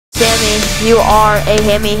You are a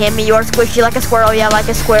Hammy. Hammy, you are squishy like a squirrel. Yeah, like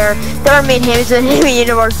a square. There are mean Hammys in the Hammy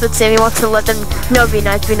universe, but Sammy wants to let them know. Be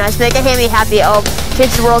nice, be nice. Make a Hammy happy. Oh,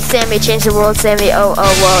 change the world, Sammy. Change the world, Sammy. Oh,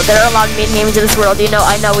 whoa. There are a lot of mean Hammys in this world. You know,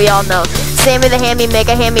 I know, we all know. Sammy the Hammy, make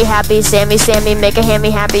a Hammy happy. Sammy, make a Hammy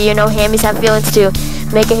happy. You know, Hammys have feelings too.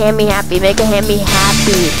 Make a Hammy happy. Make a Hammy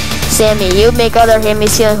happy. Sammy, you make other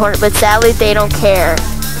Hammys feeling horny, but sadly they don't care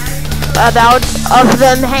about of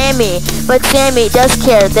them Hammy. But Sammy does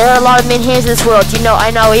care. There are a lot of mean Hammys in this world. You know,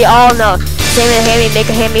 I know, we all know. Sammy the Hammy, make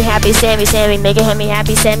a Hammy happy. Sammy, make a Hammy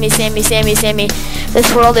happy. Sammy.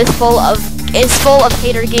 This world is full of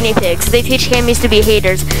hater guinea pigs. They teach Hammys to be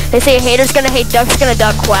haters. They say a hater's gonna hate, duck's gonna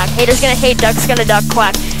duck quack. Hater's gonna hate, duck's gonna duck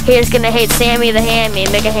quack. Hater's gonna hate Sammy the Hammy.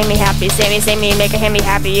 Make a Hammy happy. Sammy, make a Hammy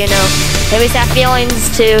happy. You know, Hammys have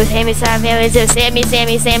feelings too. Hammys have feelings too. Sammy.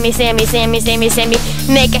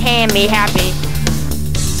 Make a Hammy happy.